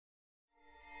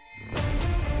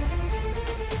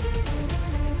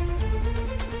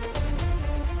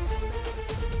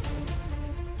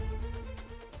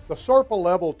The SERPA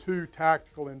Level 2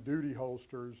 tactical and duty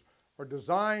holsters are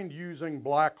designed using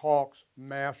BLACKHAWK's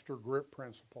master grip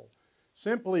principle.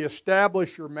 Simply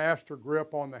establish your master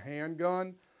grip on the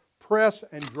handgun, press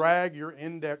and drag your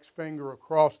index finger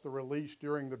across the release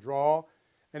during the draw,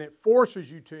 and it forces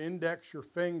you to index your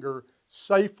finger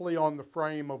safely on the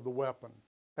frame of the weapon.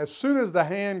 As soon as the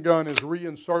handgun is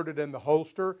reinserted in the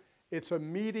holster, it's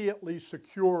immediately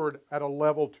secured at a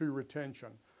level 2 retention.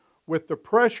 With the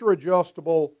pressure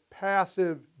adjustable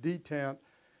passive detent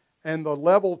and the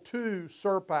level 2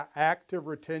 SERPA active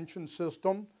retention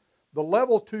system, the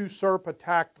level 2 SERPA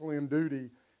tactical and duty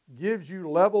gives you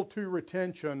level 2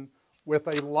 retention with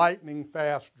a lightning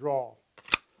fast draw.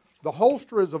 The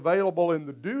holster is available in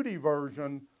the duty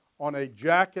version on a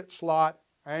jacket slot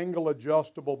angle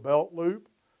adjustable belt loop,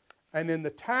 and in the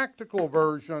tactical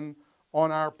version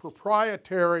on our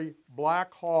proprietary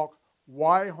BLACKHAWK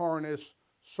Y-harness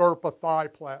SERPA thigh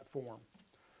platform.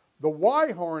 The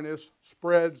Y-harness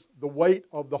spreads the weight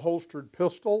of the holstered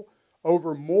pistol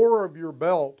over more of your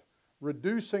belt,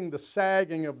 reducing the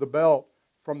sagging of the belt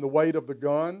from the weight of the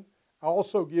gun.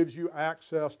 Also gives you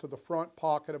access to the front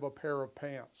pocket of a pair of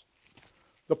pants.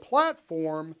 The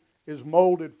platform is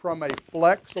molded from a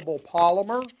flexible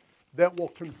polymer that will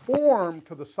conform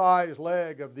to the size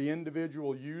leg of the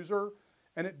individual user,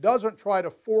 and it doesn't try to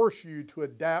force you to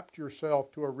adapt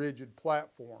yourself to a rigid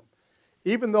platform.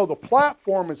 Even though the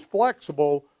platform is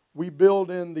flexible, we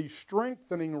build in these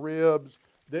strengthening ribs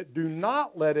that do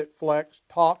not let it flex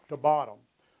top to bottom.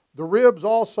 The ribs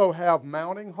also have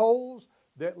mounting holes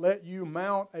that let you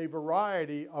mount a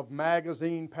variety of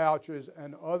magazine pouches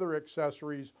and other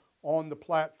accessories on the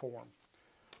platform.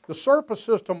 The SERPA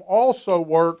system also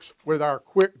works with our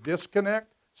quick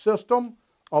disconnect system,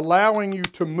 allowing you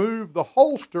to move the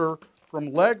holster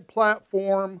from leg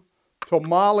platform to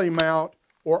molly mount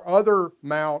or other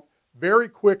mount very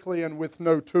quickly and with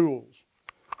no tools.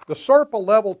 The SERPA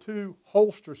Level 2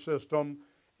 holster system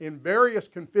in various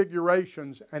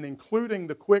configurations and including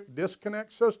the quick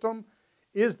disconnect system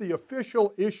is the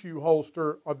official issue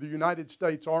holster of the United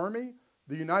States Army,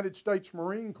 the United States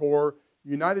Marine Corps,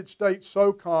 United States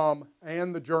SOCOM,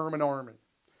 and the German Army.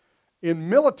 In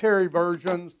military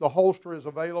versions, the holster is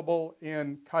available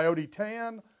in coyote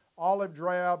tan, olive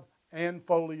drab, and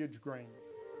foliage green.